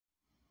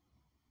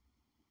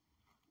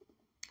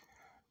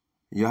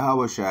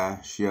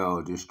YAHAWASHI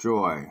shall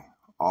destroy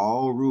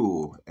all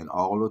rule and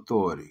all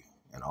authority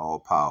and all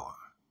power.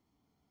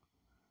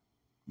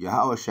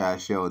 YAHAWASHI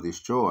shall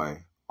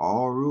destroy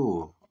all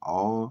rule,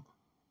 all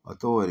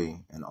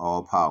authority, and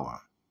all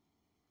power.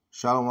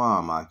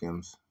 Shalom,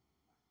 Akims.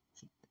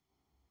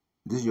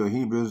 This is your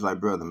Hebrew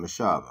Israelite brother,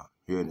 Mashaba,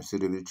 here in the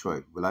city of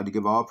Detroit. We'd like to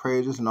give all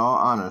praises and all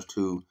honors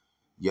to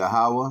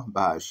Yahweh,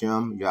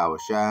 Bahashem,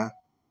 YAHAWASHI,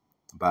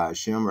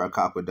 Bahashem,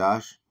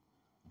 Rakakwadash.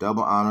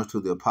 Double honors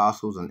to the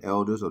apostles and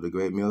elders of the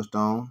great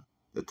millstone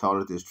that taught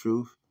us this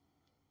truth.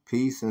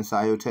 Peace and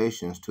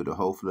salutations to the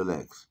hopeful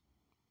elects.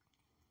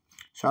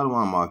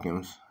 Shalom,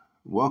 Akims.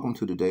 Welcome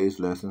to today's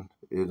lesson.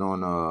 It's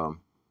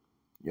on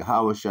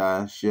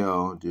YAHAWASHI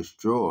shall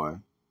destroy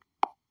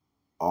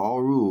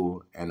all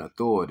rule and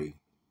authority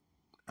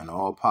and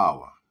all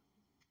power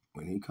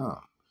when he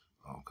comes.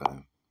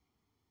 Okay.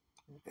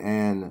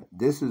 And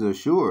this is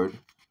assured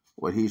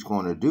what he's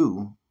going to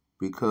do,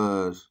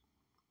 because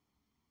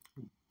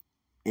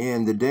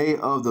in the day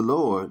of the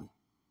Lord,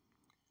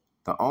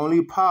 the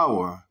only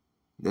power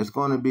that's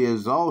going to be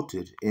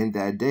exalted in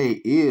that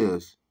day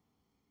is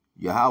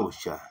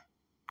YAHAWASHI.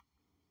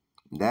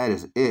 That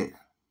is it.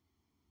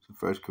 So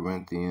 1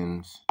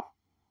 Corinthians.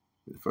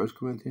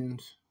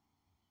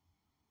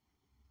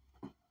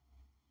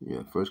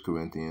 Yeah, 1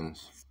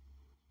 Corinthians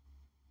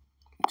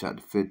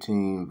chapter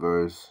 15,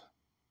 verse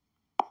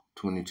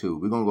 22.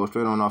 We're going to go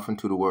straight on off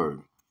into the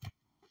word.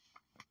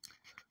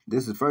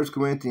 This is 1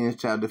 Corinthians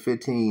chapter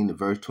 15,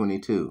 verse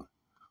 22.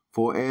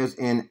 For as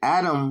in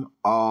Adam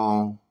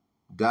all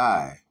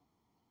die,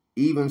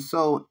 even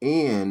so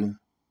in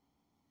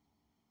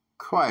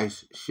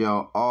Christ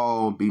shall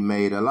all be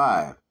made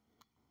alive.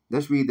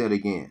 Let's read that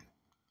again.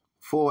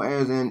 For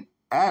as in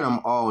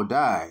Adam all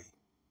die,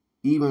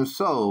 even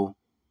so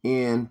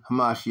in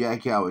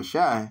Hamashiach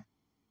YAHAWASHI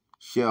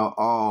shall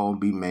all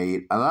be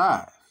made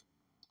alive.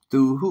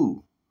 Through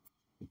who?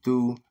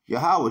 Through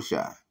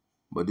YAHAWASHI.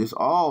 But this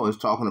all is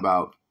talking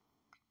about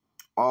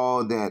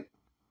all that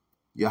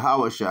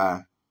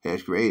YAHAWASHI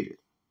has created.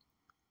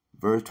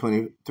 Verse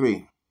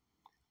 23.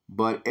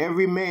 But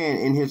every man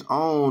in his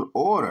own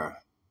order,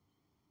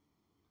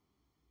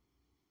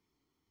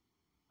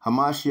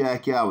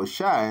 Hamashiach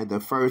YAHAWASHI, the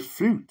first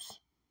fruits.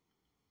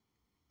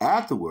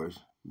 Afterwards,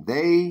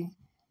 they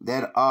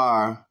that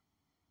are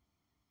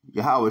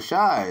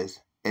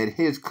YAHAWASHI's at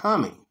his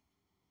coming.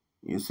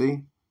 You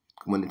see,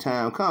 when the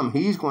time comes,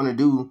 he's going to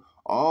do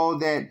all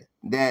that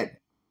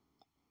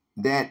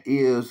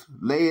is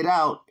laid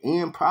out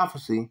in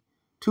prophecy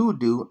to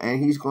do,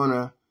 and he's going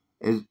to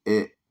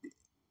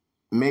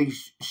make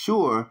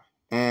sure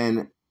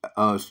and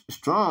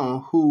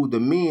strong who the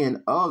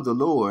men of the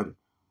Lord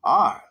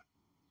are.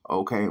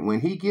 Okay,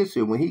 when he gets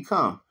here, when he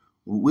comes,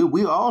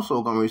 we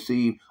also going to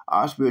receive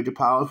our spiritual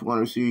powers. We're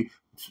going to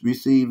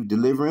receive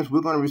deliverance.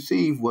 We're going to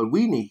receive what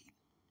we need.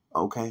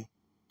 Okay,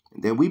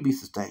 that we be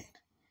sustained.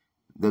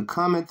 The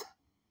cometh,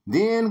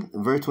 then,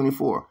 verse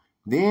 24,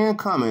 then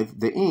cometh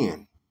the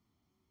end,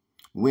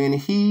 when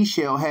he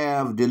shall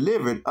have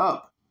delivered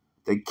up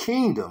the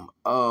kingdom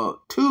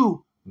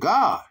to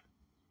God,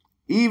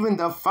 even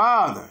the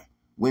Father,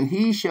 when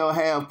he shall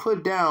have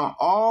put down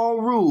all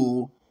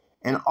rule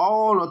and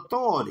all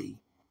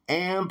authority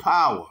and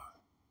power.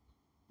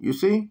 You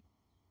see?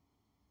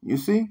 You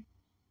see?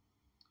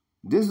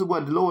 This is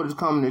what the Lord is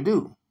coming to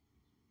do.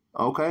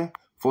 Okay?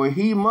 For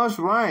he must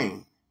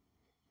reign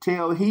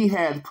till he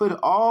has put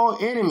all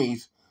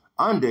enemies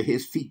under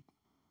his feet.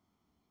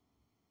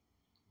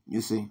 You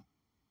see?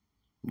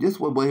 This is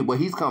what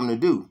he's coming to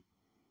do.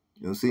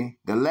 You see?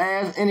 The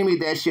last enemy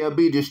that shall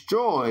be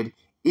destroyed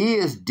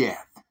is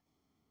death.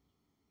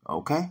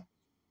 Okay?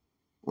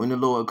 When the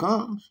Lord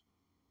comes,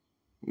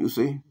 you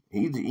see,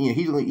 he's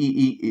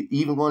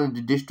even going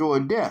to destroy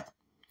death.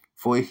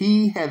 For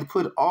he hath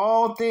put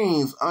all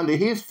things under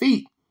his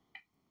feet.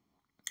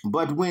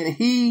 But when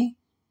he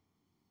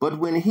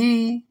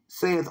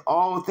saith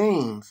all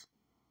things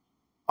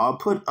are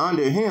put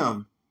under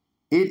him,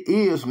 it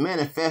is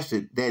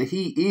manifested that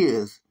he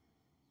is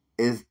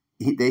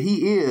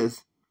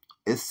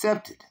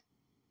accepted,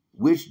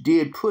 which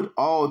did put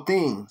all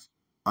things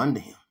under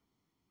him.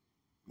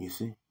 You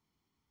see?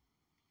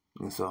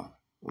 And so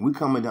we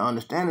come into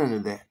understanding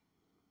of that.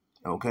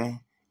 Okay?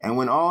 And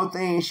when all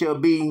things shall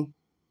be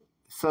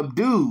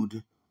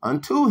subdued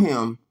unto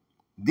him,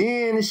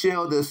 then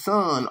shall the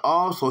Son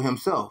also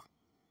himself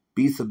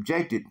be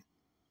subjected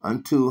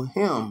unto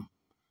him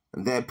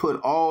that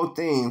put all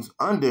things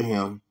under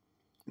him,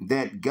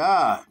 that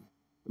God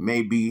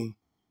may be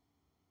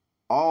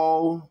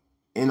all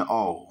in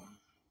all.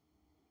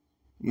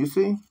 You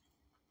see?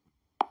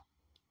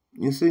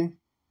 You see?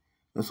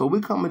 And so we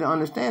come into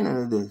understanding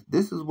of this.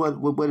 This is what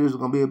it's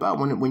going to be about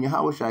when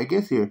YAHAWASHI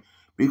gets here,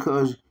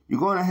 because he's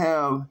going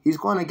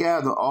to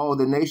gather all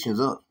the nations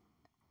up.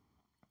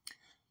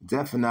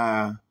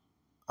 Zephaniah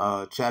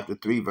chapter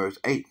 3, verse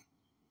 8.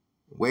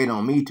 Wait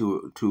on me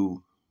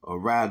to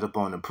rise up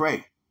on the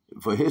prey.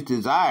 For his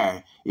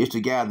desire is to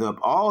gather up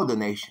all the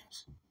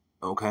nations.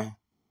 Okay?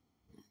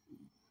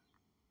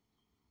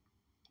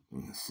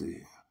 Let's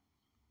see.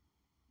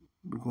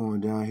 We're going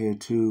down here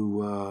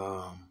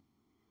to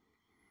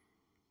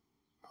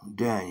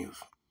Daniel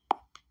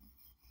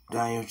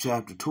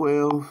chapter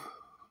 12,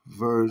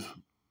 verse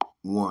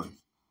 1.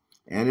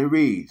 And it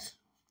reads,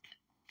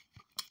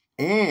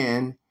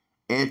 And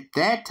at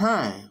that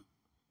time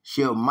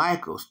shall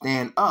Michael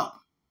stand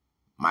up,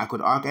 Michael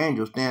the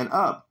archangel stand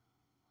up,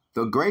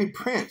 the great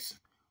prince,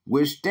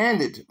 which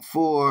standeth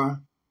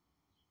for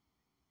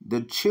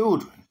the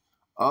children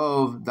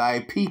of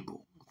thy people.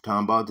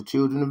 Talking about the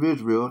children of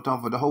Israel,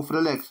 talking for the hope of the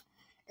elect.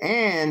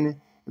 And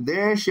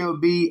there shall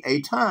be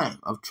a time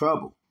of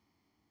trouble.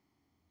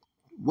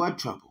 What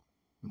trouble?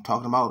 I'm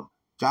talking about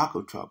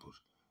Jacob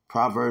troubles.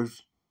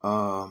 Proverbs,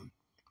 talking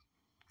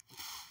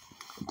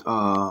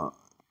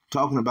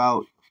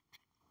about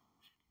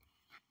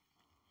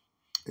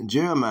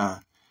Jeremiah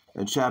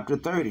in chapter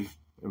 30,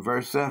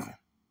 verse 7.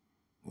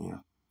 Yeah.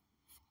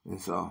 And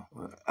so,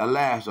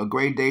 alas, a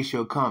great day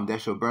shall come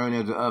that shall burn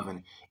as an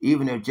oven,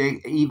 even as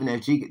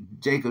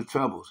Jacob's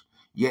troubles,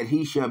 yet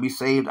he shall be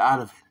saved out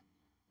of it.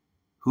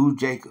 Who's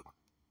Jacob?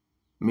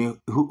 I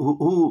mean,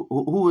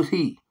 who is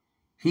he?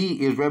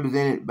 He is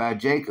represented by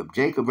Jacob.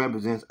 Jacob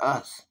represents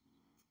us.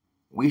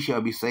 We shall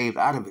be saved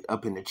out of it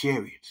up in the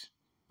chariots.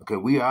 Okay,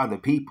 we are the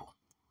people,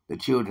 the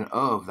children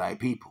of thy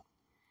people.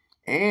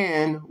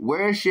 And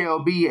where shall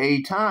be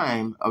a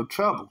time of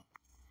trouble?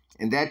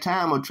 In that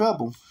time of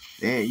trouble,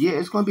 and yeah,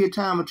 it's going to be a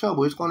time of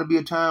trouble. It's going to be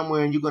a time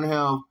when you're going to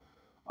have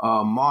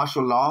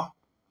martial law.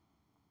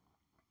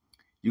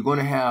 You're going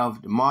to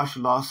have the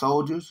martial law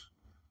soldiers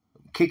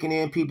kicking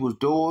in people's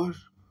doors,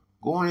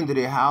 going into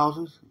their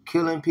houses,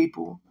 killing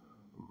people,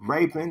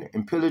 raping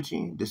and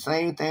pillaging. The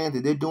same thing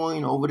that they're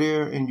doing over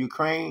there in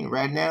Ukraine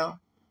right now,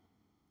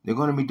 they're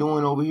going to be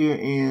doing over here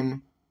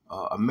in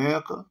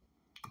America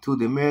to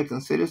the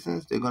American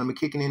citizens. They're going to be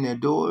kicking in their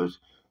doors.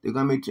 They're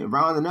going to be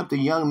rounding up the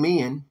young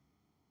men.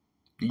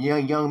 The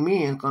young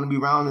men going to be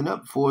rounding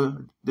up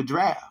for the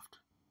draft.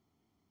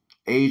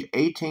 Age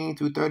 18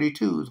 through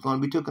 32 is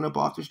going to be taken up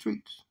off the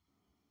streets.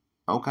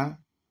 Okay?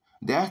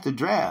 That's the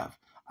draft.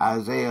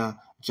 Isaiah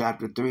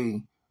chapter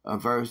 3,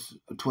 verse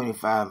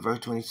 25, verse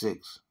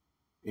 26.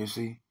 You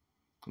see?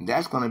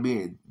 That's going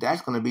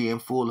to be in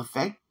full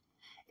effect.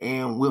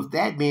 And with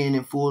that being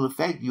in full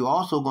effect, you're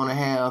also going to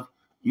have,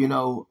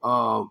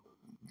 a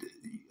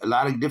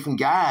lot of different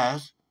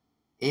guys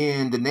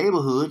in the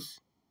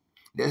neighborhoods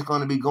that's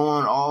going to be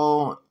going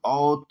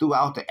all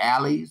throughout the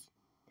alleys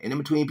and in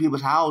between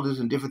people's houses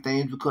and different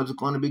things because it's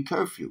going to be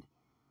curfew.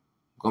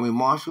 It's going to be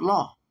martial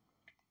law.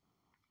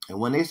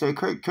 And when they say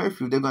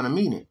curfew, they're going to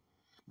mean it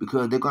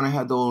because they're going to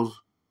have those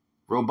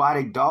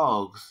robotic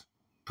dogs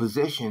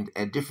positioned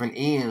at different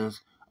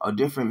ends of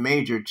different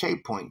major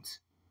checkpoints.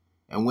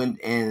 And when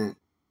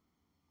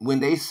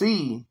they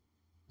see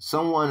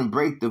someone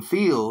break the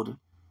field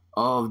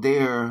of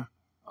their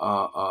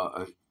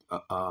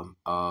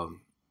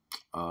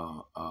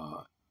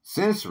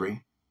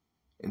sensory,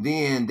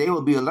 then they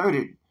will be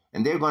alerted,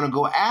 and they're going to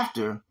go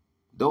after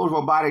those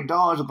robotic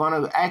dogs. Are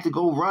going to actually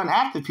go run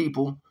after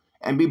people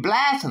and be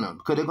blasting them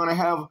because they're going to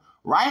have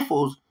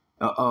rifles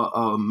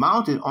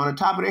mounted on the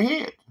top of their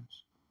heads,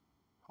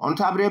 on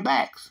top of their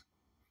backs,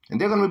 and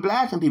they're going to be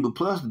blasting people.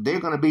 Plus, they're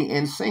going to be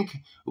in sync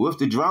with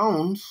the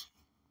drones.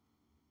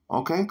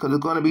 Okay, because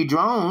there's going to be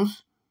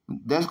drones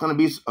that's going to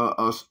be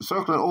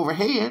circling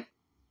overhead,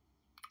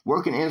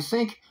 working in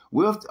sync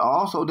with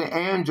also the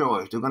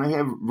androids. They're going to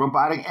have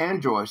robotic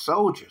android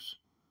soldiers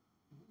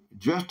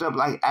dressed up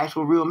like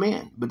actual real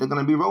men, but they're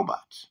going to be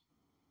robots.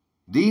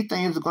 These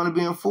things are going to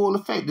be in full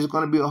effect. There's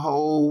going to be a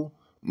whole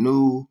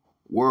new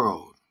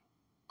world,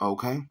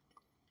 okay?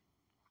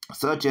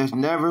 Such as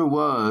never,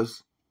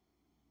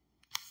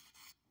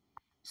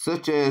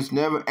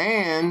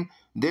 and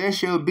there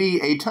shall be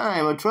a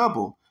time of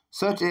trouble,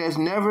 such as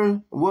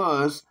never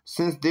was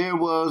since there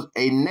was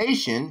a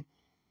nation,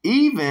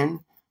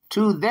 even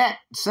to that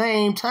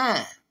same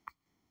time.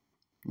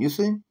 You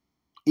see?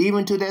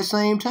 Even to that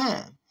same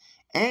time.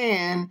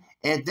 And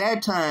at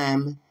that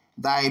time,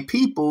 thy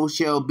people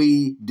shall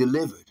be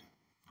delivered.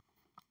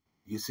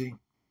 You see?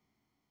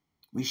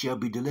 We shall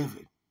be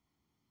delivered.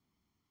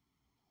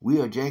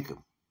 We are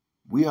Jacob.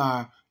 We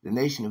are the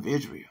nation of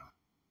Israel.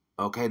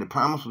 Okay? The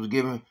promise was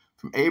given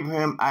from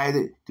Abraham,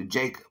 Isaac to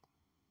Jacob.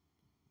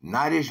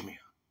 Not Ishmael.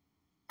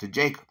 To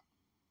Jacob.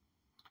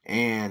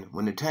 And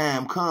when the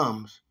time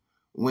comes,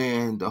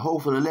 when the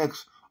hopeful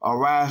elects are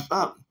raised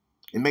up,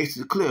 it makes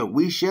it clear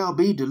we shall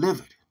be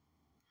delivered.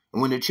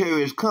 And when the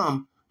chariots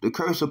come, the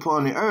curse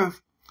upon the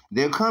earth,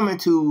 they're coming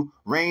to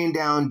rain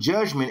down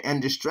judgment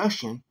and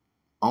destruction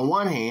on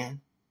one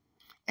hand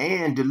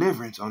and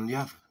deliverance on the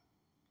other.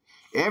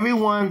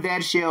 Everyone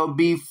that shall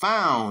be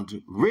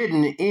found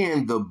written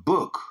in the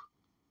book.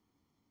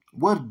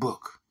 What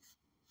book?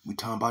 We're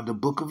talking about the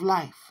book of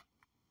life.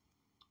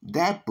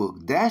 That book,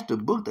 that's the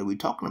book that we're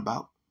talking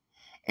about.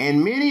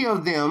 And many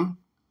of them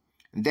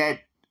that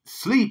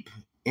sleep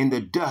in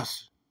the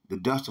dust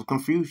of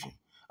confusion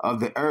of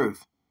the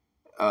earth,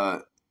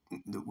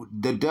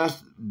 the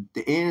dust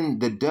in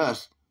the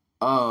dust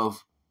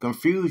of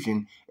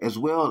confusion, as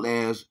well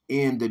as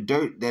in the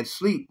dirt that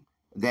sleep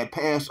that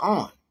pass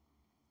on,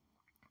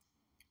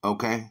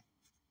 okay,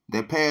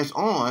 that pass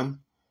on,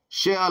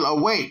 shall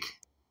awake,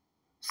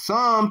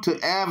 some to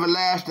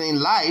everlasting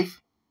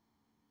life,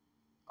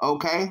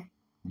 okay,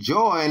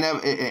 joy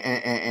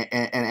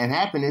and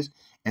happiness,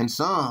 and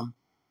some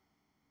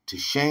to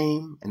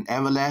shame and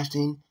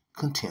everlasting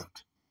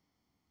contempt.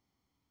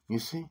 You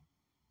see?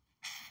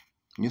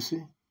 You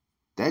see?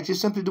 That's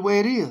just simply the way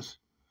it is.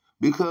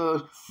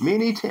 Because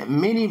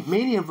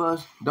many of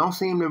us don't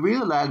seem to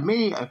realize,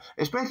 many,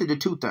 especially the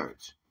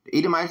 2/3, the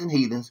Edomites and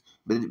heathens,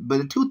 but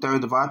the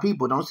 2/3 of our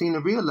people don't seem to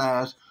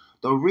realize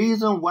the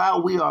reason why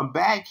we are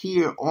back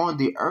here on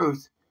the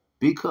earth,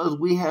 because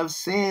we have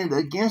sinned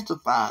against the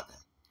Father.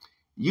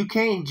 You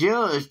can't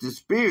judge the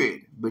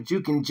spirit, but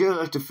you can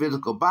judge the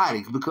physical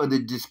body, because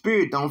the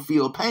spirit don't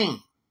feel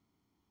pain.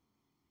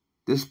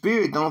 The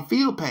spirit don't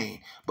feel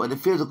pain, but the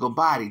physical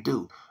body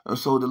do. And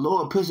so the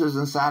Lord puts us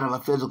inside of a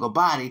physical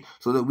body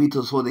so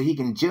that He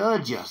can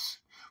judge us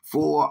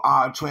for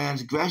our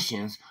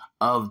transgressions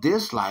of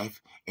this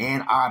life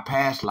and our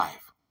past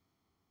life.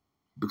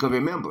 Because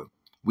remember,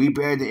 we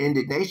bear the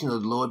indignation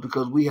of the Lord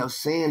because we have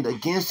sinned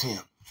against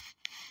Him.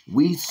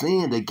 We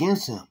sinned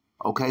against Him.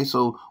 Okay,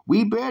 so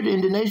we bear the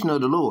indignation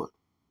of the Lord.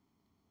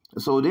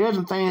 So there's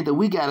some things that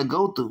we got to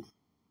go through.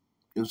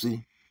 You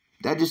see,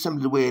 that's just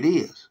simply the way it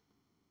is.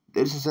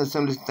 There's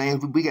some of the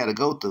things we got to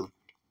go through.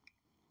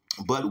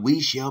 But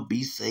we shall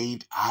be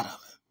saved out of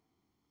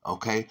it.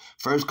 Okay?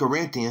 1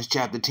 Corinthians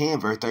chapter 10,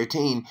 verse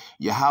 13,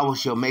 Yahweh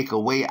shall make a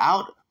way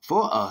out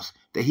for us,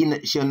 that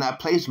He shall not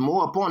place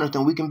more upon us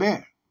than we can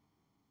bear.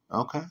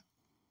 Okay?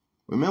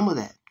 Remember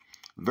that.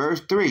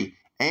 Verse 3,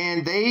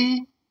 and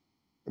they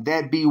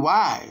that be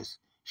wise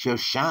shall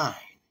shine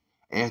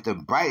as the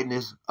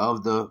brightness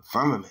of the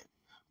firmament,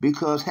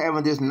 because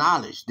having this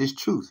knowledge, this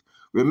truth.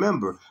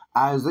 Remember,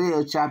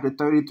 Isaiah chapter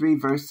 33,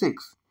 verse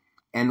 6,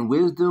 and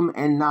wisdom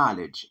and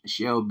knowledge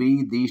shall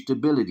be the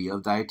stability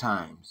of thy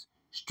times,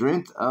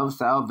 strength of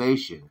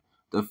salvation.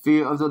 The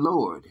fear of the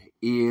Lord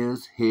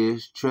is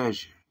His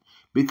treasure.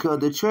 Because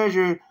the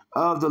treasure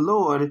of the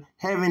Lord,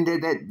 having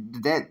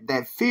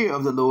that fear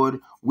of the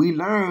Lord, we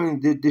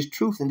learn this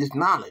truth and this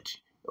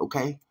knowledge,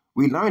 okay?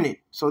 We learn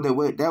it so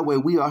that way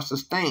we are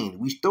sustained.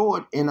 We store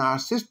it in our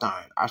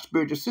cistern, our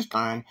spiritual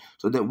cistern,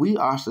 so that we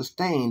are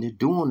sustained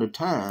during the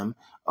time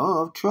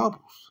of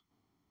troubles.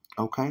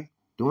 Okay?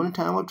 During the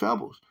time of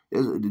troubles.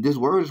 This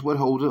word is what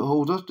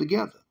holds us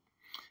together.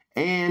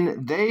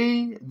 And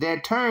they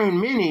that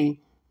turn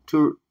many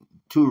to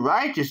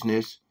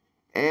righteousness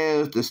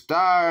as the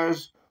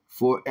stars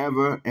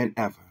forever and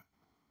ever.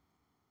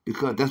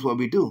 Because that's what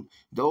we do.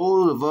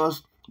 Those of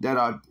us that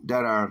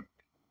are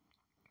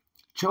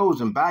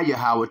chosen by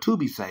Yahweh to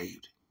be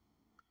saved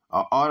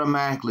are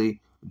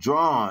automatically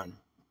drawn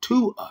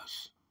to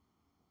us,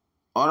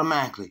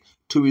 automatically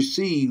to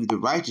receive the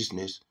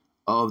righteousness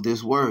of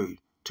this word,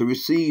 to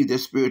receive their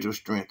spiritual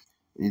strength,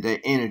 their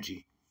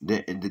energy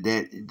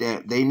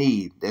that they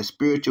need, their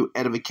spiritual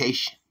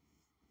edification.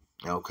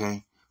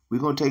 Okay, we're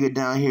going to take it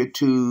down here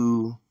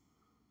to,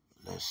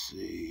 let's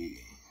see,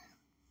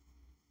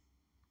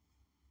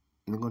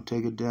 we're going to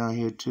take it down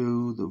here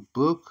to the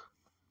book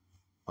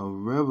of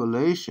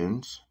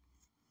Revelations.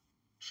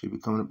 Should be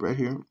coming up right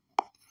here.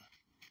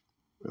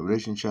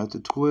 Revelation chapter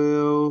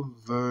 12,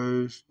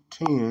 verse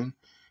 10,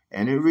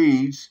 and it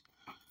reads,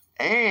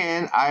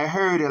 and I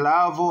heard a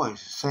loud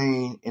voice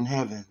saying in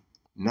heaven,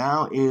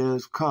 now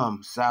is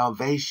come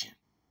salvation.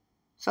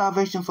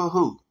 Salvation for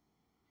who?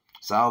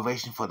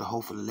 Salvation for the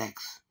hopeful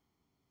elects.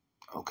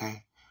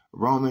 Okay?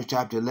 Romans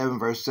chapter 11,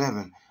 verse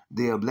 7,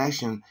 the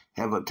election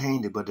have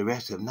obtained it, but the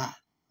rest have not.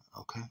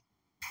 Okay?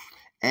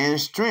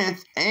 And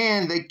strength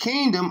and the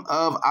kingdom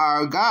of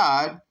our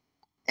God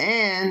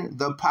and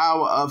the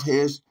power of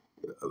His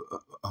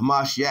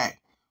Mashiach.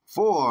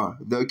 For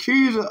the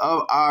accuser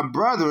of our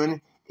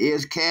brethren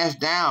is cast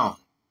down.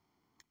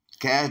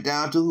 Cast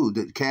down to who?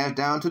 Cast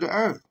down to the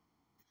earth.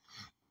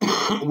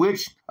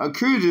 Which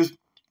accuses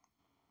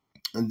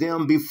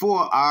them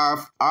before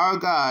our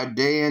God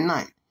day and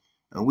night.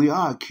 And we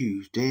are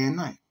accused day and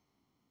night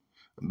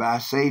by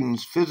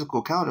Satan's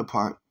physical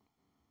counterpart,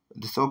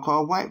 the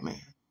so-called white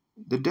man,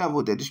 the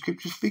devil that the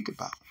scriptures speak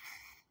about.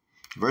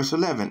 Verse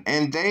 11,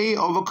 and they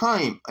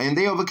overcame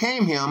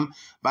him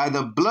by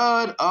the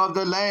blood of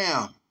the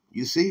Lamb.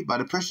 You see, by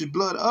the precious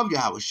blood of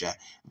YAHAWASHI,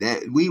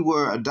 that we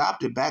were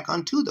adopted back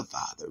unto the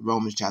Father.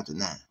 Romans chapter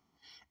 9.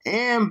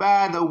 And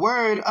by the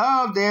word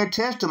of their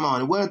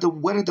testimony. What is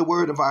the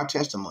word of our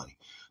testimony?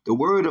 The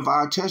word of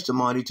our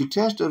testimony to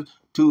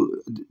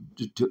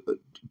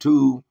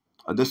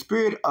the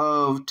spirit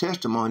of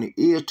testimony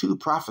is to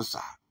prophesy.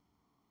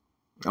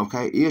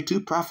 Okay, is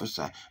to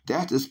prophesy.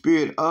 That's the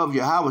spirit of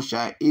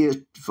YAHAWASHI,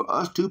 is for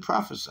us to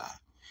prophesy.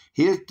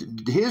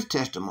 His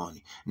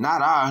testimony,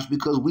 not ours,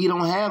 because we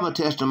don't have a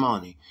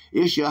testimony.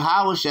 It's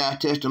YAHAWASHI's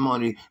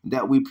testimony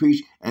that we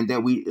preach and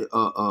that we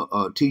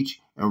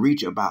teach and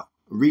reach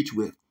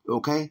with.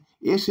 Okay,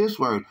 it's His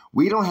word.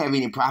 We don't have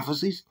any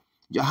prophecies.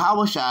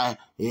 YAHAWASHI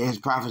has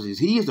prophecies.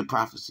 He is the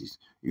prophecies.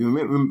 You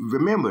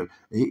remember,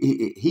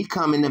 he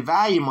come in the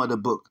volume of the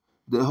book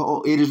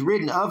it is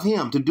written of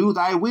him to do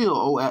thy will,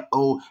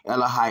 O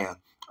Elihiah.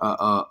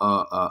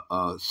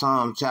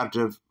 Psalm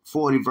chapter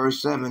 40,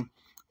 verse 7,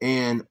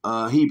 and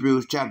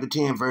Hebrews chapter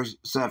 10, verse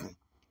 7.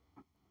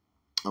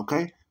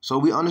 Okay, so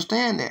we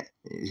understand that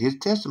his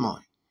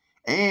testimony.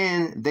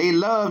 And they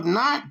loved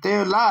not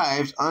their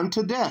lives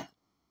unto death.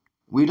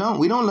 We don't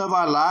love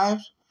our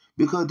lives,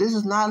 because this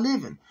is not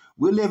living.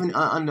 We're living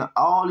under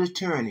all this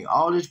tyranny,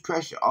 all this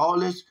pressure, all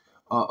this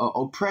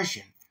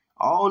oppression,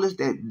 all this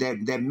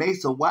that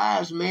makes a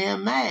wise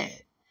man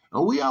mad.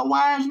 And we are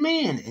wise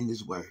men in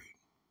this word,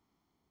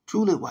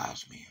 truly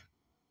wise men.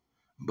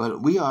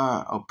 But we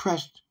are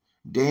oppressed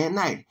day and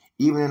night,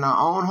 even in our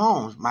own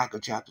homes, Micah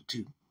chapter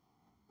 2.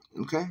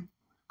 Okay?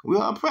 We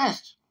are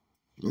oppressed.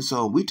 And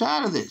so we're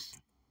tired of this.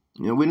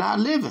 We're not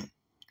living.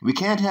 We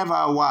can't have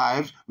our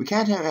wives. We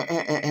can't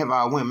have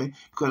our women,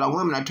 because our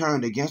women are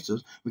turned against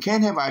us. We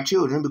can't have our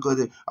children,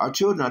 because our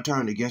children are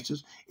turned against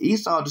us.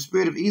 Esau, the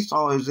spirit of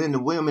Esau is in the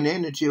women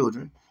and the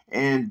children,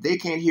 and they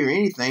can't hear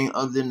anything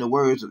other than the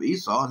words of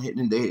Esau,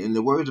 and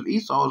the words of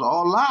Esau is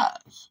all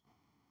lies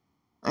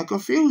and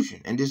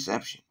confusion and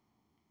deception,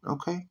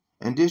 okay,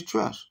 and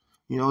distrust.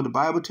 The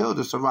Bible tells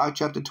us, Sirach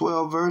chapter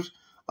 12, verse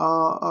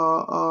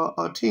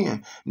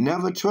 10,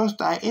 never trust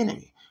thy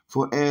enemy.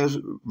 For as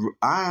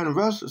iron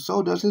rusts,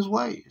 so does his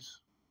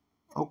ways.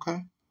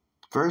 Okay.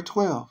 Verse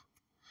 12.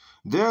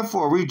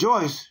 Therefore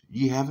rejoice,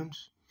 ye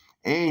heavens,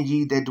 and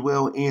ye that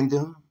dwell in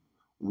them.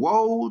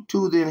 Woe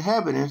to the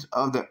inhabitants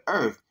of the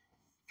earth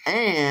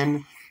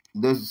and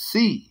the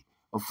sea,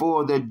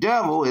 for the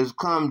devil is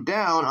come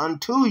down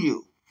unto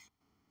you,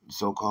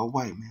 so-called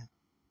white man,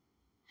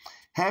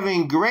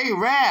 having great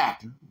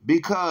wrath,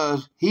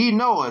 because he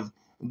knoweth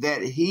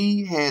that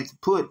he has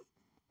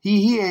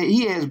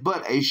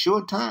but a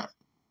short time.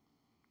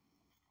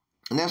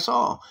 And that's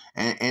all.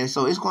 And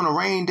so it's going to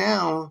rain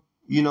down.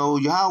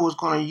 Yahweh's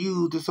going to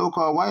use the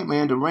so-called white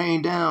man to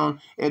rain down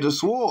as a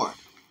sword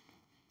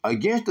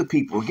against the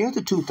people, against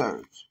the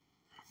 2/3.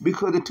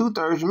 Because the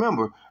 2/3,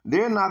 remember,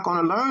 they're not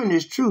going to learn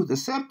this truth,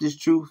 accept this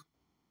truth,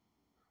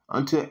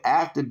 until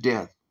after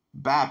death,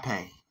 by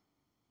pain.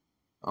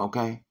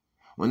 Okay?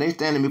 When they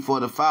standing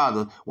before the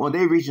Father, when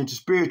they reach into the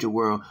spiritual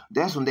world,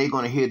 that's when they're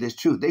going to hear this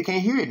truth. They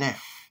can't hear it now.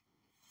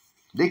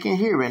 They can't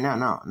hear it right now.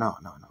 No.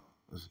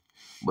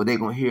 But they're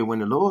going to hear when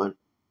the Lord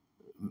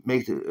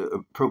makes it,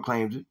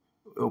 proclaims it,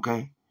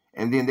 okay?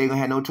 And then they're going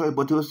to have no choice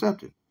but to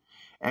accept it.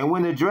 And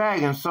when the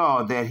dragon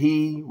saw that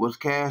he was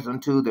cast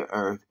unto the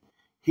earth,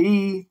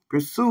 he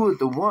pursued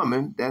the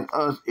woman, that's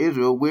us,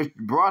 Israel, which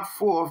brought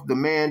forth the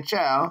man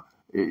child,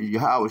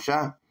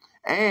 YAHAWASHI,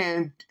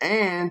 and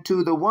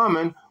to the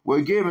woman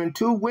were given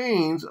 2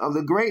 wings of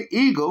the great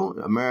eagle,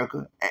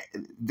 America,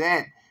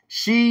 that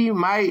she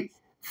might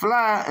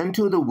fly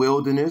into the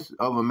wilderness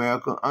of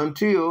America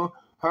until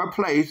her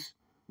place,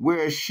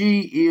 where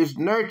she is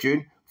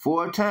nurtured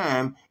for a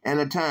time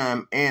and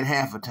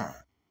half a time.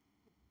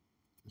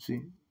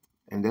 See?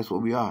 And that's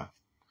what we are.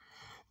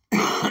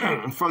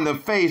 From the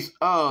face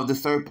of the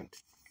serpent.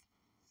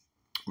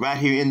 Right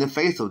here in the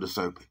face of the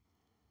serpent.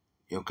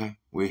 Okay?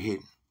 We're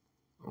hidden.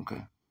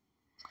 Okay?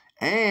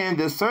 And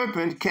the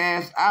serpent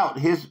cast out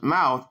his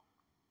mouth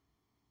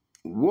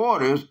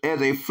waters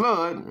as a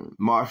flood,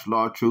 martial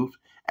law troops,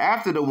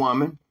 after the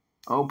woman,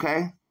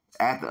 okay?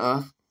 After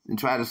us. And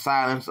try to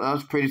silence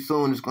us. Pretty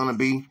soon it's going to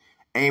be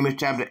Amos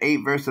chapter 8,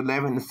 verse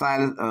 11, the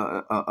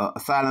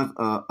silence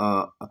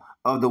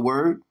of the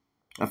word,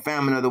 a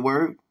famine of the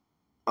word.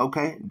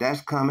 Okay,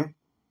 that's coming.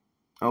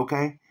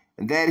 Okay,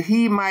 that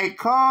he might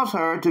cause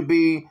her to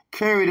be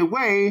carried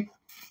away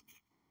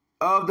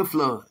of the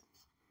flood.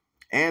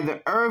 And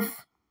the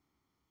earth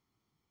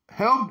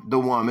helped the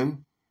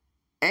woman,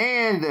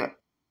 and the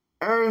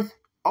earth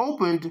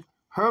opened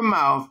her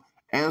mouth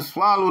and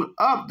swallowed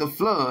up the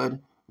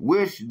flood,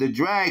 which the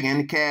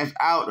dragon cast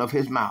out of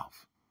his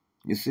mouth.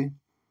 You see?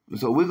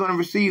 So we're going to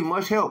receive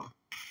much help,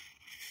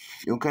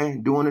 okay,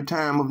 during the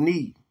time of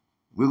need.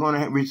 We're going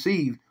to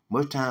receive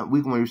much time.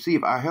 We're going to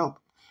receive our help.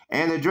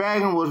 And the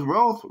dragon was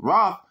wroth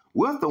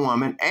with the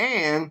woman,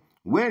 and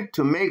went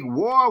to make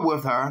war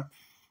with her,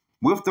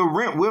 with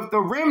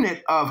the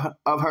remnant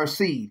of her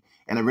seed.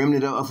 And the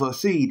remnant of her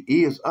seed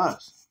is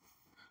us,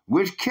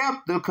 which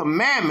kept the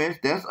commandments,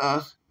 that's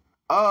us,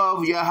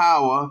 of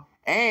Yahweh,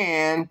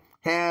 and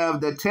have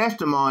the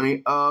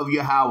testimony of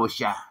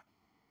YAHAWASHI.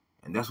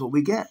 And that's what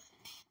we got.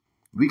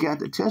 We got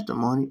the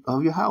testimony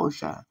of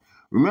YAHAWASHI.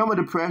 Remember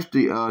to press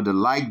the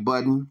like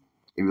button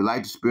if you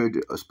like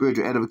the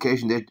spiritual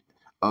edification that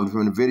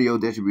from the video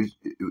that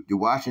you're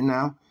watching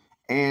now.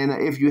 And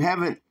if you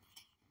haven't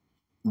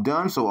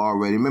done so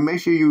already, make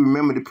sure you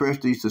remember to press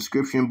the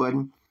subscription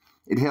button.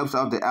 It helps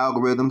out the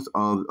algorithms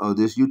of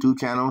this YouTube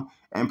channel.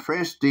 And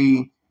press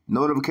the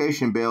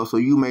notification bell so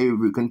you may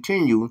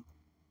continue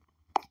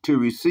to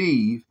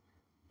receive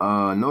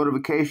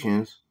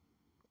notifications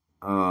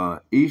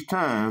each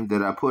time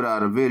that I put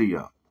out a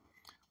video.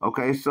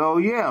 Okay, so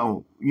yeah,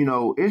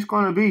 it's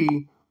going to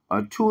be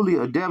truly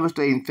a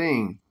devastating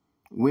thing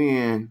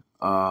when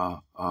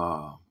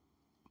Yahweh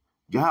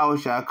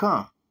shall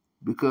come,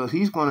 because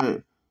he's going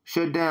to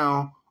shut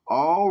down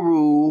all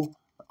rule,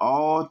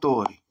 all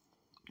authority.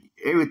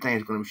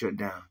 Everything's going to be shut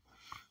down.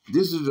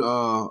 This is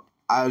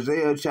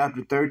Isaiah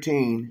chapter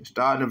 13,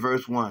 starting in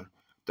verse 1.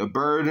 The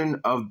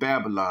burden of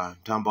Babylon,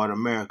 talking about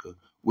America,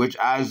 which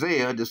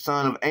Isaiah, the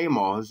son of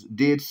Amos,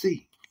 did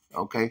see.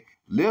 Okay?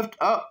 Lift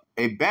up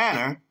a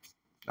banner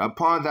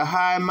upon the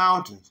high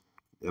mountains.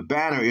 The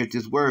banner is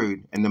this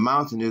word, and the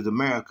mountain is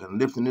America,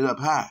 lifting it up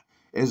high.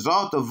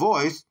 Exalt the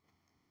voice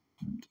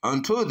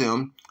unto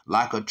them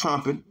like a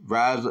trumpet,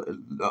 rise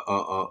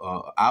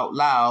out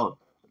loud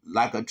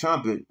like a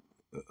trumpet.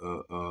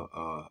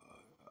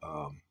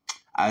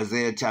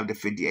 Isaiah chapter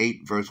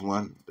 58, verse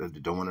 1.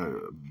 Don't want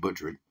to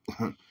butcher it.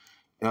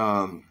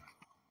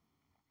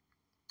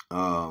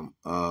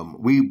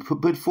 We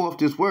put forth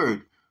this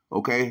word,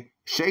 okay?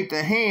 Shake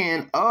the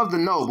hand of the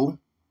noble,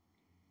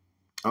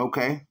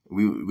 okay?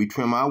 We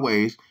trim our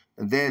ways,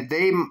 that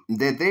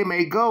they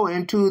may go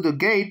into the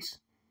gates,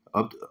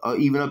 up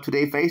even up to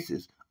their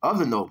faces of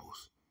the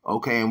nobles,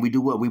 okay? And we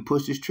do what? We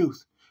push this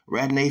truth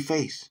right in their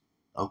face,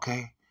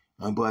 okay?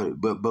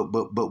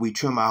 But we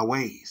trim our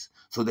ways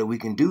so that we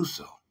can do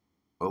so,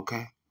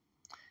 okay?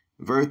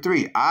 Verse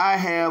 3, I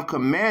have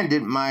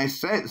commanded my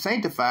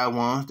sanctified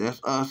ones,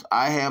 that's us.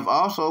 I have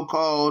also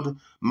called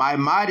my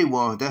mighty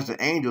ones, that's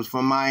the angels,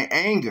 from my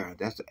anger,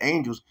 that's the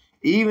angels,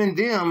 even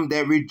them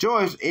that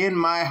rejoice in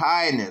my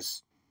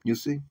highness. You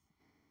see?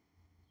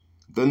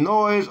 The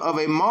noise of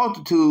a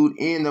multitude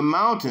in the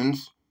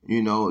mountains,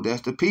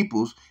 that's the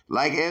peoples,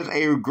 like as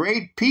a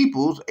great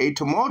peoples, a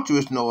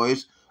tumultuous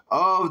noise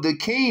of the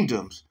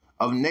kingdoms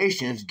of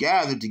nations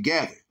gathered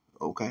together.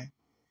 Okay?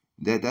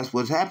 That's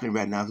what's happening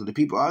right now. So the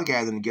people are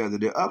gathering together.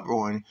 They're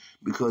uproaring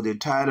because they're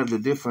tired of the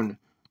different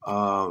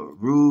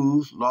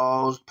rules,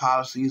 laws,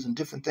 policies, and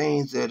different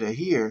things that are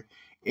here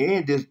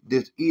in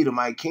this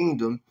Edomite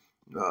kingdom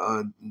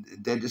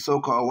that the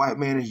so-called white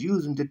man is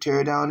using to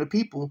tear down the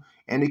people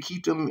and to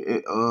keep them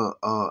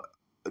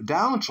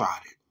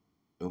downtrodden.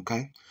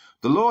 Okay?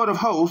 The Lord of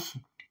hosts,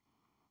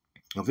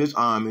 of his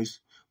armies,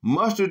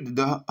 mustered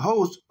the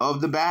host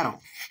of the battle.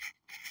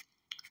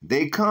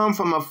 They come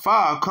from a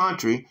far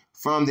country,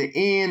 from the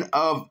end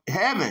of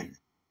heaven,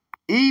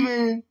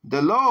 even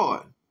the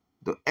Lord,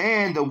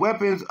 and the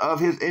weapons of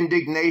his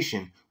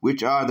indignation,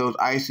 which are those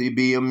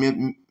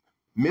ICBM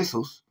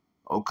missiles,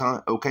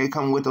 okay,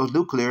 coming with those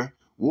nuclear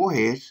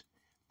warheads,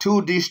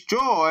 to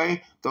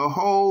destroy the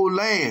whole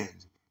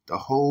land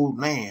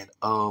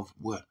of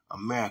what?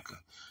 America,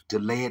 to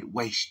lay it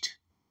waste,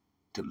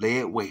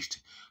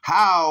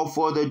 How?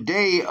 For the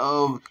day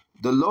of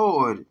the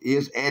Lord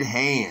is at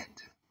hand.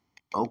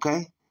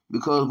 Okay?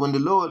 Because when the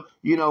Lord,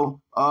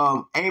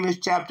 Amos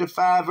chapter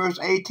 5, verse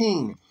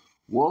 18,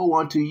 woe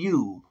unto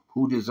you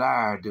who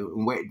desire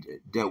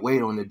that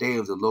wait on the day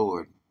of the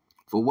Lord.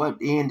 For what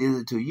end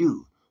is it to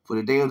you? For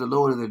the day of the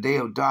Lord is a day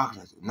of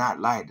darkness, not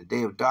light, the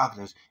day of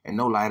darkness and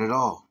no light at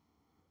all.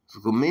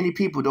 So many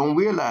people don't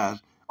realize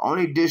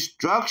only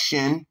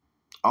destruction,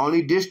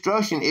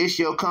 it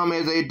shall come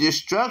as a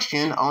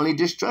destruction, only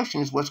destruction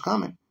is what's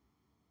coming.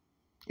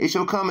 It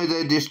shall come as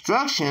a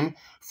destruction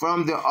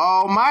from the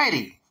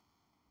Almighty.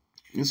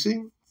 You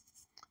see?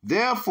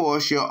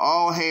 Therefore shall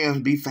all hands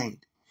be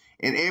faint,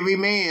 and every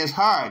man's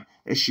heart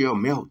it shall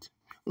melt.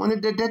 When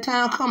that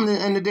time comes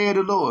in the day of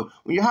the Lord,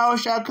 when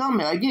YAHAWASHI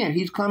comes, again,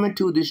 he's coming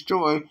to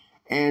destroy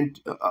and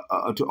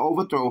to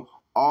overthrow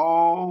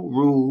all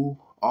rule,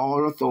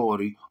 all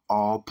authority,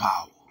 all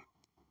power.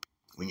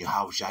 When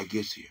YAHAWASHI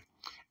gets here.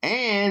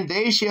 And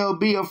they shall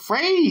be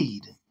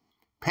afraid.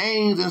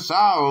 Pains and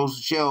sorrows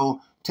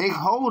shall take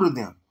hold of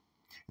them.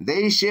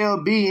 They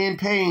shall be in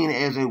pain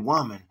as a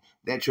woman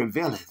that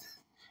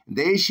travaileth.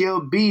 They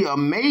shall be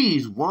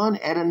amazed one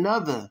at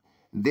another.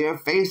 Their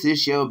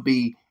faces shall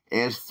be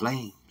as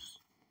flames.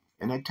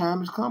 And that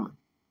time is coming.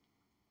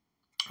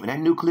 When that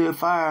nuclear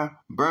fire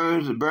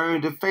burns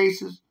the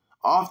faces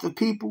off the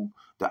people,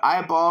 the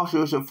eyeballs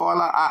shall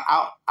fall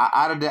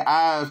out of their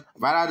eyes,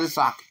 right out of their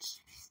sockets.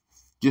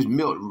 Just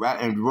melt right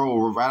and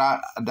roll right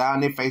out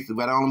down their faces,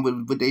 right on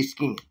with their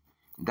skin,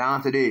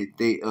 down to their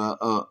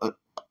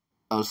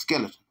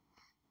skeleton.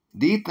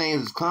 These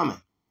things is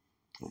coming.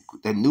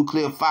 That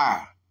nuclear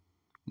fire,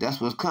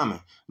 that's what's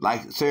coming.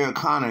 Like Sarah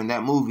Connor in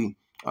that movie,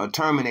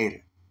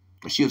 Terminator.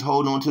 She was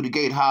holding on to the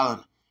gate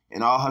hollering,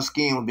 and all her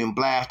skin was being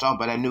blasted off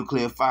by that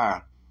nuclear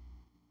fire.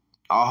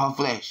 All her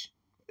flesh.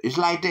 It's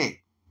like that.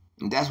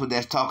 And that's what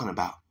that's talking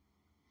about.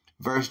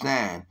 Verse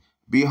 9,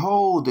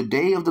 behold, the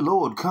day of the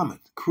Lord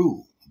cometh,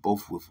 cruel,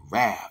 both with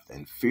wrath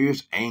and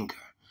fierce anger,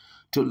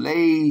 to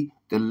lay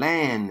the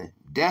land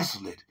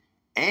desolate,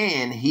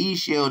 and he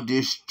shall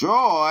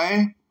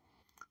destroy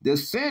the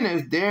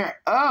sinners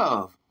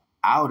thereof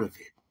out of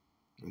it.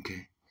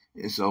 Okay?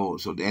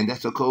 And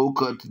that's a cold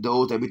cut to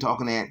those that be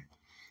talking that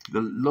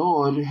the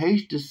Lord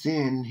hates the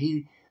sin,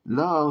 he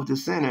loves the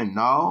sinner.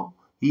 No,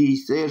 he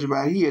says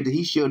right here that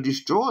he shall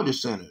destroy the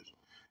sinners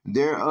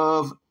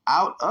thereof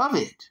out of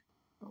it.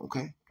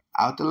 Okay?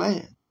 Out the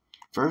land.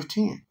 Verse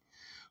 10.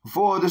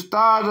 For the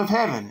stars of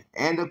heaven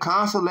and the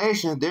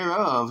constellations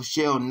thereof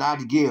shall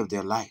not give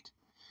their light.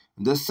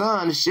 the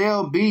sun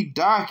shall be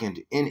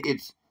darkened in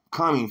its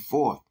coming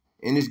forth,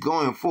 in its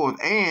going forth,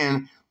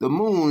 and the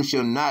moon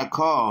shall not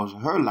cause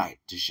her light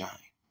to shine,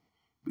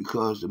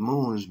 because the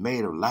moon is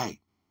made of light.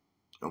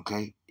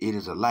 Okay, it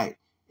is a light.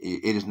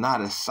 It is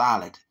not a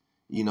solid,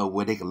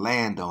 where they can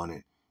land on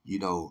it.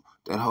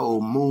 That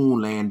whole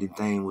moon landing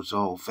thing was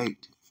all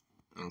faked.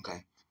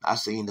 Okay, I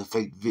seen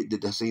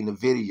the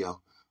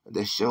video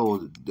that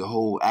showed the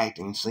whole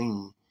acting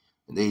scene.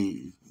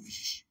 They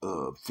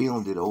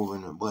filmed it over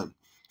in a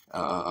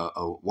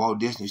Walt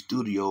Disney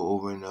studio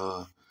over in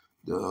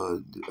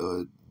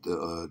the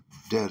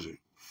desert.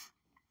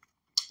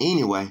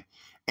 Anyway,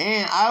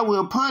 and I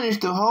will punish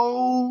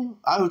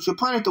I shall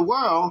punish the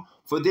world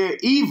for their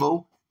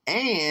evil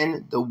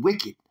and the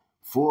wicked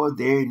for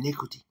their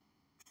iniquity.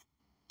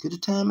 Till the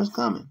time is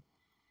coming.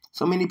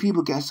 So many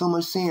people got so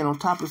much sin on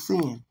top of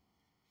sin.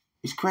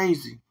 It's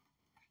crazy.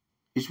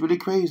 It's really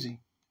crazy.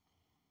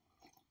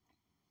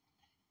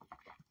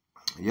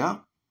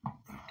 Yep.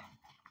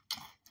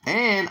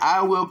 And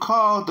I will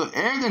cause the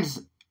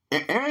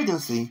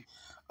arrogancy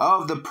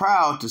of the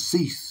proud to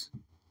cease.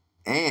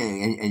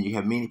 And you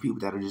have many people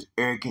that are just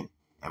arrogant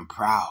and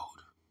proud.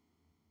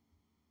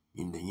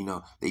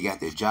 They got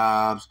their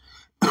jobs.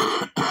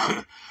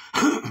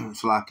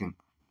 It's like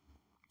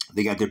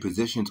they got their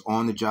positions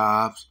on the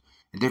jobs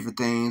and different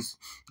things.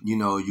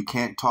 You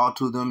can't talk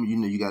to them.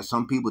 You got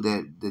some people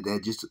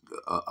that just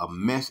a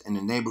mess in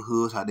the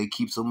neighborhoods, how they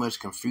keep so much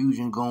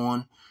confusion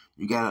going.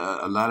 You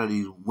got a lot of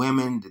these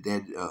women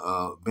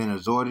that been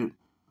exerted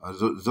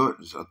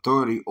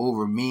authority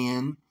over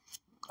men.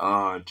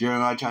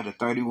 Jeremiah chapter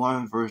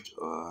 31, verse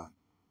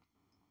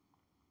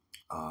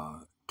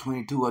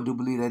 22, I do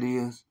believe that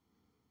is.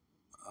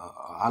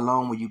 How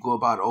long will you go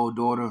about, old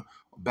daughter,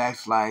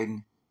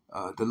 backsliding?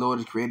 The Lord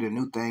has created a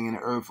new thing in the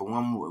earth, for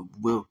one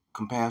will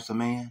compass a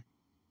man.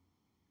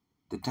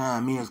 The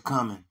time is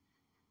coming.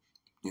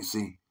 You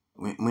see,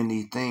 when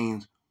these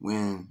things,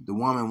 when the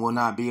woman will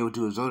not be able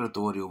to exert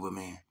authority over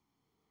man,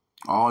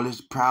 all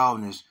this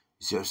proudness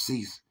shall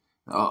cease.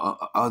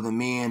 Other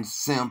men,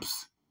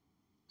 simps,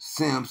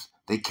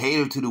 they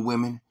cater to the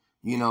women.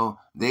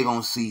 They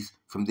gonna cease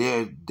from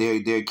their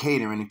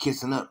catering and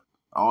kissing up.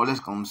 All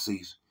that's gonna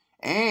cease,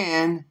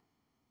 and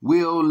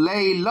will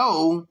lay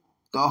low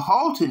the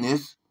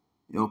haughtiness.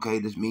 Okay,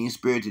 this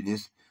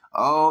mean-spiritedness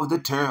of the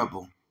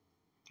terrible.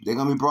 They're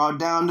gonna be brought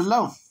down to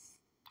low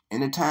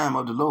in the time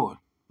of the Lord.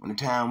 When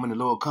the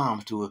Lord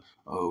comes to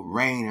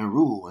reign and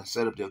rule and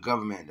set up the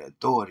government and the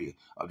authority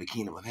of the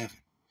kingdom of heaven.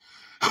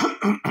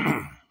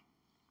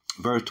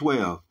 Verse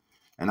 12.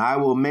 And I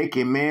will make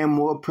a man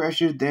more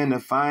precious than the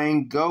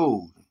fine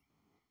gold,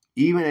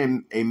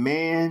 even a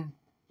man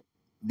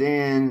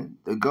than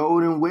the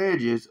golden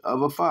wedges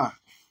of a fire.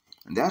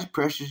 And that's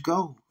precious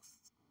gold.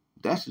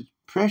 That's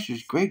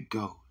precious great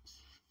gold.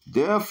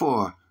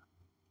 Therefore,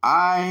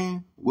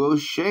 I will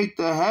shake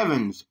the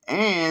heavens,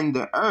 and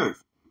the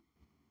earth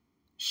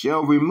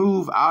shall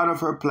remove out of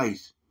her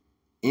place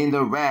in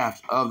the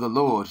wrath of the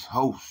Lord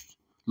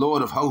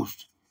of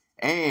hosts,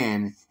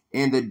 and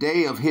in the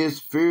day of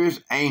his fierce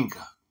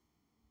anger.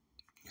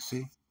 You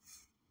see?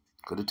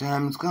 Because the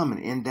time is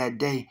coming. In that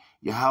day,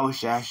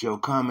 YAHAWASHI shall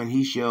come, and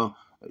he shall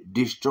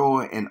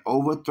destroy and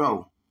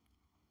overthrow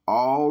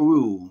all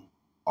rule,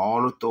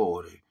 all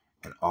authority,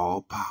 and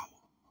all power.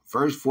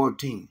 Verse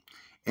 14.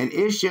 And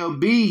it shall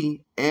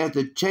be as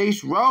the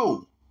chase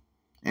roe,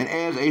 and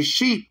as a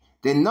sheep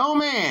that no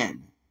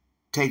man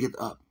taketh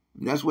up.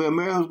 And that's where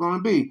America's going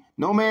to be.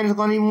 No man is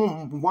going to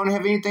even want to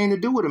have anything to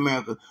do with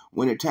America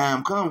when the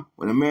time comes,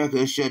 when America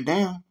is shut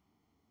down.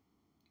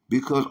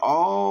 Because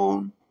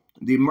all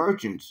the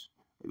merchants,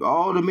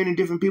 all the many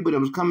different people that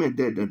was coming,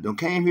 that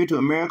came here to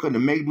America to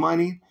make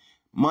monies,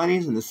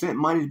 and to send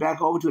monies back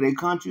over to their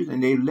countries,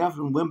 and they left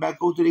and went back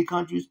over to their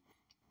countries,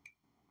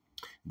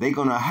 they're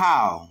going to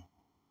howl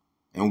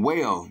and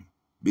wail,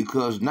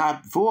 because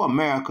not for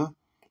America,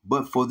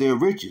 but for their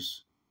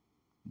riches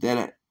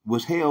that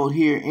was held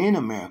here in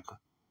America.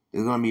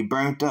 They're going to be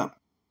burnt up.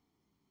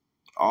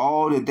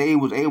 All that they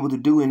was able to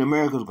do in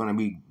America is going to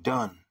be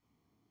done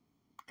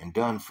and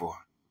done for.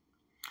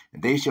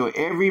 And they shall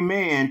every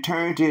man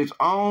turn to his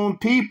own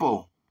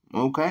people,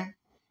 okay,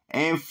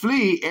 and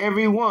flee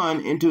every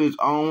one into his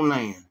own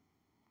land.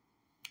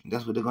 And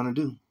that's what they're going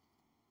to do.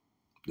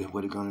 That's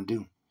what they're going to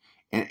do.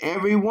 And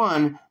every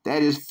one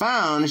that is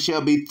found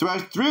shall be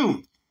thrust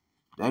through.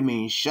 That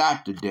means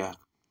shot to death.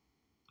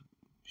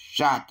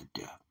 Shot to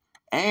death.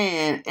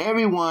 And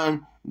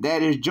everyone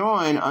that is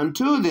joined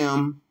unto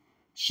them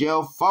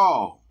shall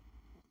fall.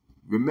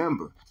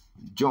 Remember,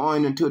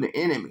 joined unto the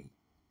enemy.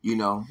 We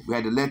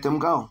had to let them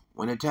go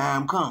when the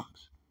time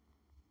comes.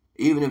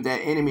 Even if that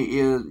enemy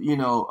is,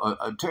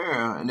 a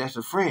terror, and that's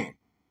a friend.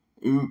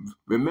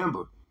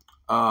 Remember,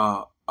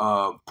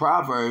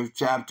 Proverbs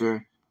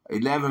chapter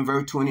 11,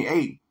 verse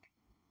 28.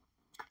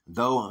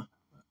 Though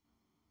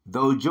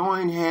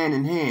joined hand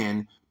in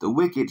hand, the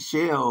wicked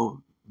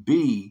shall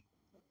be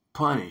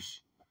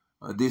punished.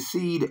 The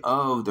seed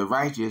of the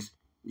righteous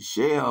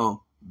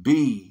shall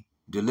be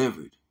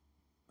delivered.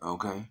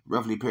 Okay,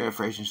 roughly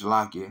paraphrasing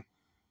Shalakia.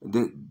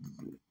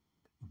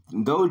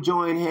 Though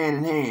joined hand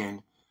in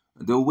hand,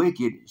 the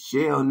wicked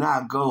shall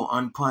not go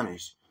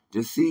unpunished.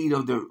 The seed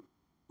of the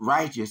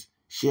righteous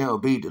shall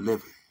be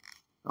delivered.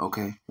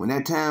 Okay, when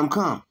that time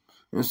come.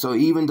 And so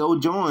even though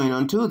joined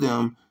unto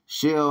them,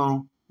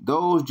 shall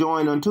those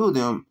joined unto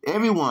them,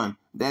 everyone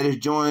that is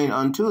joined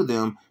unto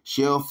them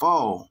shall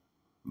fall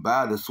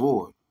by the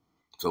sword.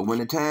 So when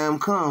the time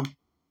come,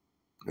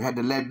 we had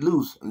to let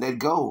loose and let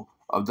go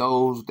of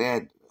those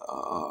that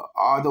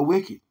are the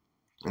wicked,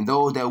 and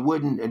those that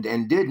wouldn't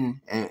and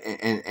didn't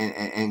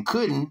and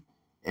couldn't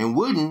and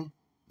wouldn't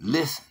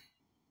listen.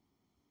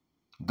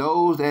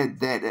 Those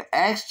that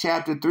Acts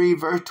chapter 3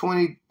 verse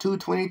 22,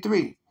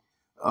 23.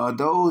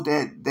 Those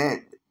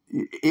that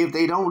if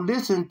they don't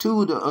listen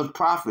to the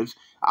prophets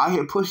out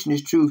here pushing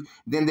this truth,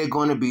 then they're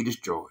going to be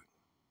destroyed.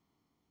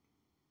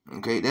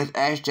 Okay, that's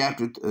Acts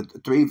chapter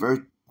 3 verse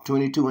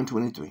 22 and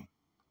 23.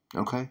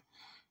 Okay,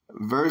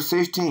 verse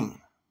 16.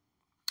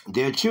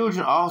 Their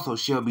children also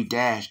shall be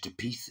dashed to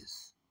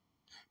pieces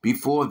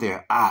before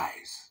their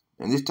eyes.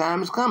 And this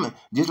time is coming.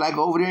 Just like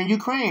over there in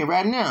Ukraine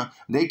right now.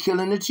 They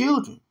killing the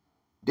children.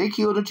 They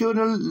kill the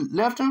children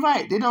left and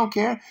right. They don't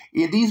care.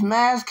 In these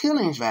mass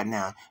killings right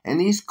now,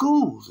 and these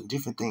schools and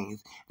different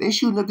things, they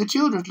shooting up the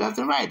children left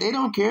and right. They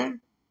don't care.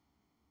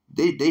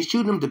 They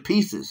shoot them to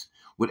pieces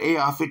with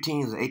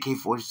AR-15s and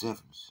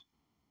AK-47s.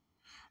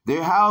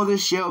 Their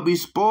houses shall be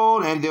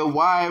spoiled and their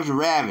wives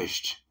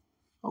ravished.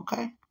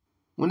 Okay?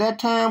 When that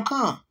time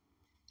comes,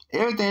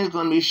 everything is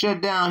going to be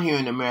shut down here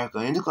in America,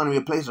 and it's going to be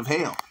a place of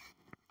hell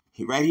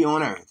right here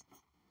on earth.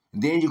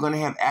 Then you're going to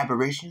have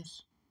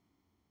apparitions,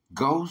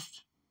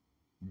 ghosts,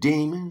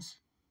 demons,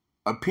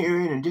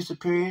 appearing and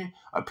disappearing,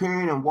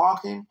 appearing and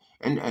walking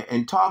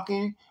and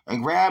talking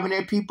and grabbing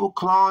at people,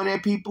 clawing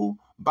at people,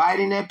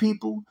 biting at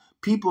people.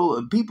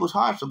 People's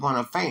hearts are going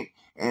to faint,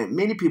 and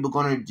many people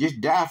are going to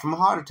just die from a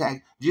heart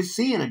attack just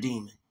seeing a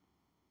demon,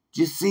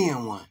 just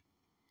seeing one,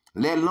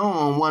 let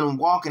alone one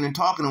walking and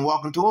talking and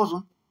walking towards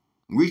them,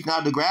 reaching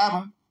out to grab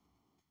them.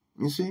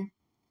 You see?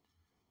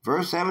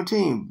 Verse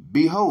 17,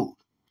 behold,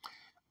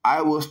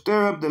 I will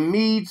stir up the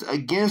Medes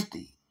against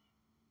thee.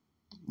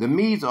 The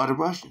Medes are the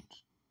Russians.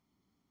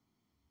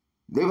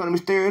 They're going to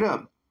be stirred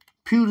up.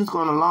 Putin's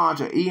going to launch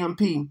an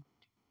EMP,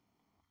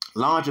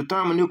 launch a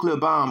thermonuclear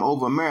bomb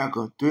over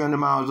America 300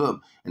 miles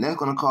up, and that's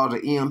going to cause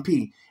an EMP,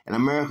 and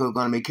America is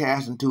going to be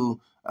cast into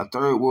a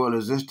third world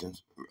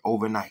existence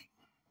overnight,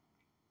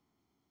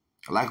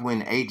 like we're in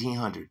the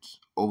 1800s,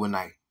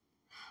 overnight.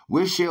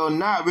 Which shall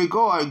not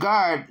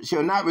regard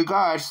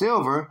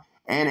silver,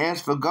 and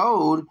as for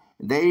gold,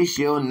 they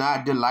shall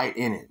not delight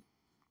in it.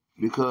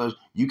 Because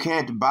you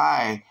can't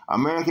buy,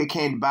 America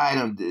can't buy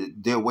them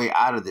their way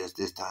out of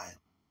this time.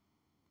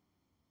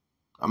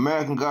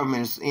 American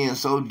government is in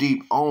so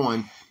deep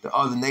on the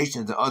other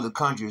nations, the other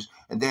countries,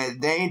 and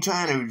that they ain't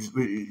trying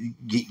to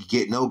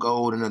get no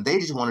gold, and they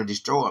just want to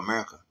destroy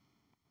America.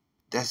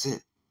 That's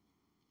it.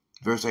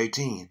 Verse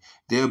 18,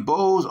 their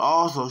bows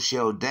also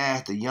shall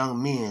dash the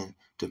young men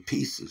to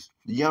pieces.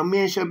 The young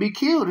men shall be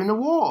killed in the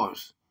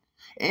wars.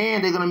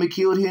 And they're going to be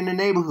killed here in the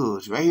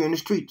neighborhoods, right here in the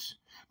streets,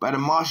 by the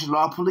martial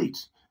law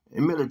police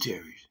and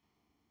militaries.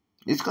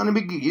 It's going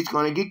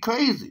to get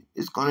crazy.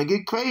 It's going to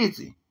get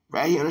crazy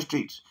right here in the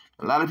streets.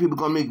 A lot of people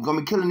are going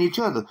to be killing each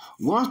other.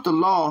 Once the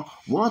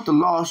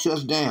law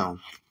shuts down,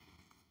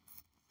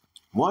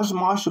 once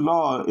martial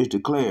law is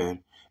declared,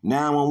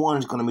 911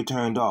 is going to be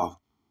turned off.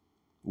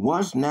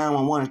 Once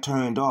 911 is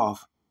turned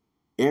off,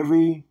 that's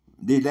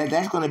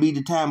going to be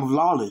the time of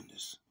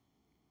lawlessness.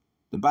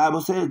 The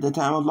Bible says the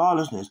time of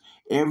lawlessness.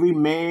 Every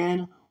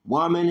man,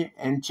 woman,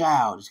 and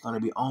child is going to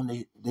be on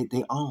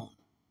their own.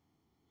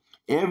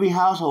 Every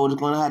household is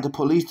going to have to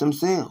police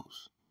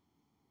themselves.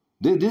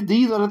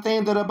 These are the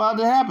things that are about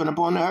to happen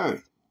upon the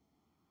earth.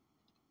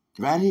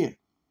 Right here.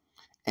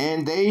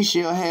 And they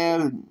shall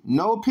have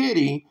no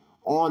pity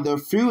on the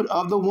fruit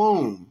of the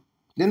womb.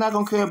 They're not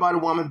going to care about the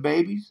woman's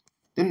babies.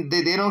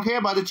 They don't care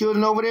about the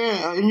children over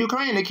there in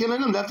Ukraine. They're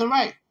killing them left and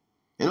right.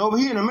 And over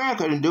here in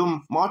America, they're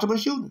doing multiple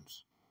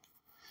shootings.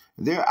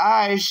 Their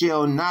eyes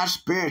shall not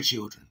spare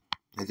children.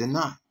 They're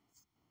not.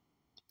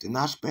 They're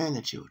not sparing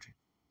the children.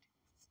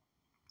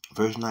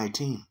 Verse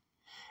 19.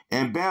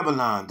 And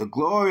Babylon, the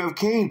glory of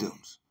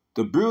kingdoms,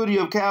 the beauty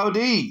of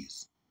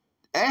Chaldees,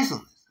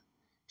 excellence,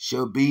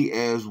 shall be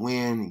as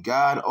when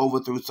God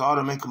overthrew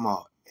Sodom and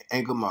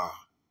Gomorrah.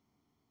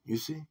 You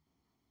see?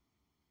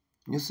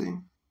 You see?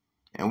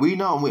 And we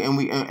know,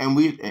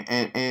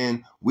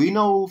 we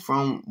know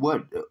from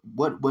what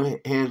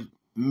has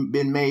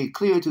been made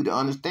clear to the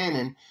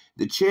understanding,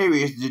 the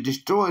chariots that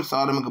destroyed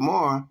Sodom and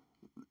Gomorrah,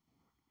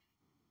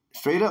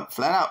 straight up,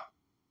 flat out,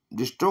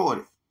 destroyed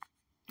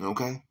it.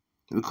 Okay?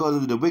 Because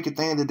of the wicked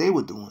things that they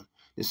were doing.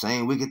 The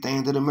same wicked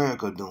things that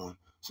America is doing.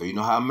 So you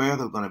know how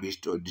America is going to be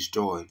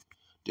destroyed.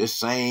 The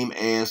same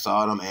as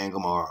Sodom and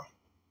Gomorrah.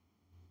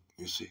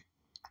 You see?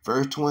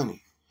 Verse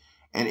 20.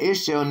 And it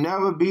shall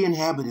never be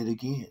inhabited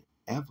again,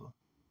 ever.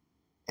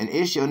 And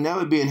it shall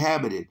never be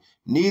inhabited,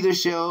 neither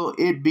shall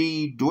it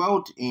be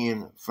dwelt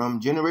in from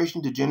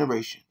generation to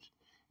generation.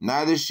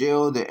 neither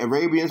shall the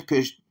Arabians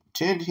pitch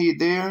tent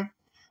there,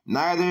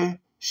 neither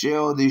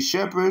shall the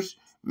shepherds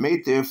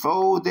make their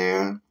fold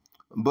there,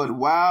 but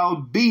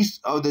wild beasts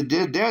of the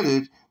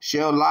desert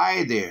shall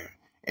lie there,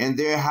 and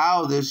their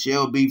houses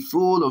shall be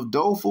full of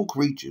doleful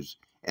creatures,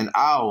 and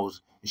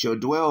owls shall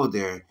dwell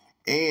there,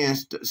 and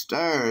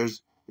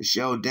stars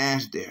shall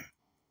dance there.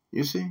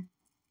 You see?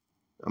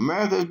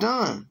 America's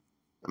done.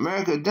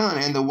 America is done.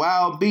 And the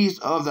wild beasts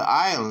of the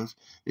islands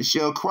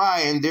shall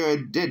cry in their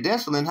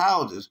desolate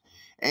houses,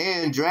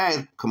 and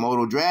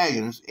Komodo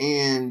dragons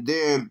in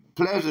their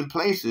pleasant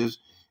places,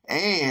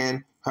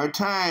 and her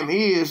time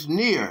is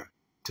near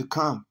to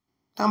come.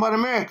 Talking about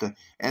America.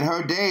 And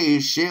her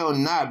days shall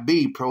not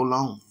be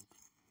prolonged.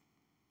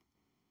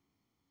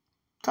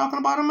 Talking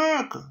about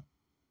America.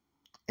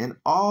 And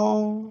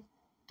all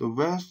the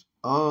rest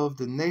of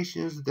the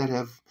nations that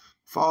have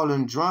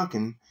fallen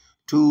drunken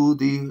to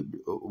the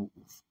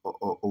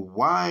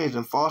wines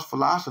and false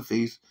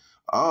philosophies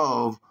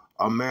of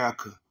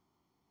America.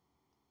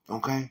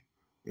 Okay?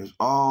 It's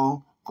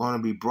all going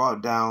to be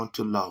brought down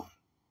to low.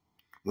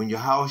 When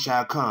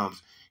YAHAWASHI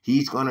comes,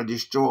 he's going to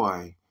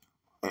destroy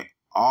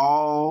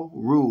all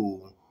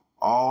rule,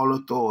 all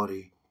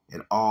authority,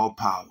 and all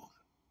power.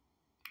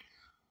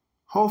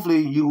 Hopefully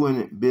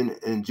you've been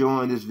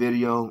enjoying this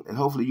video, and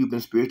hopefully you've been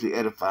spiritually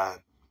edified.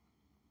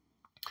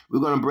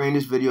 We're going to bring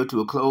this video to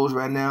a close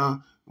right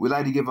now. We'd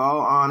like to give all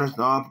honors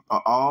and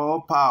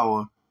all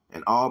power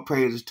and all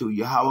praises to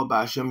Yahweh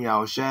Ba'ashem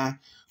Yahawashi,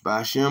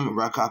 Ba'ashem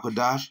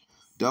Rakakodash.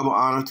 Double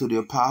honor to the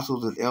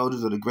apostles and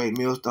elders of the great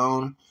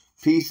millstone.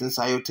 Peace and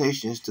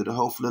salutations to the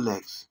hopeful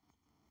elects.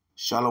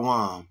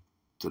 Shalom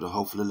to the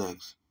hopeful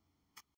elects.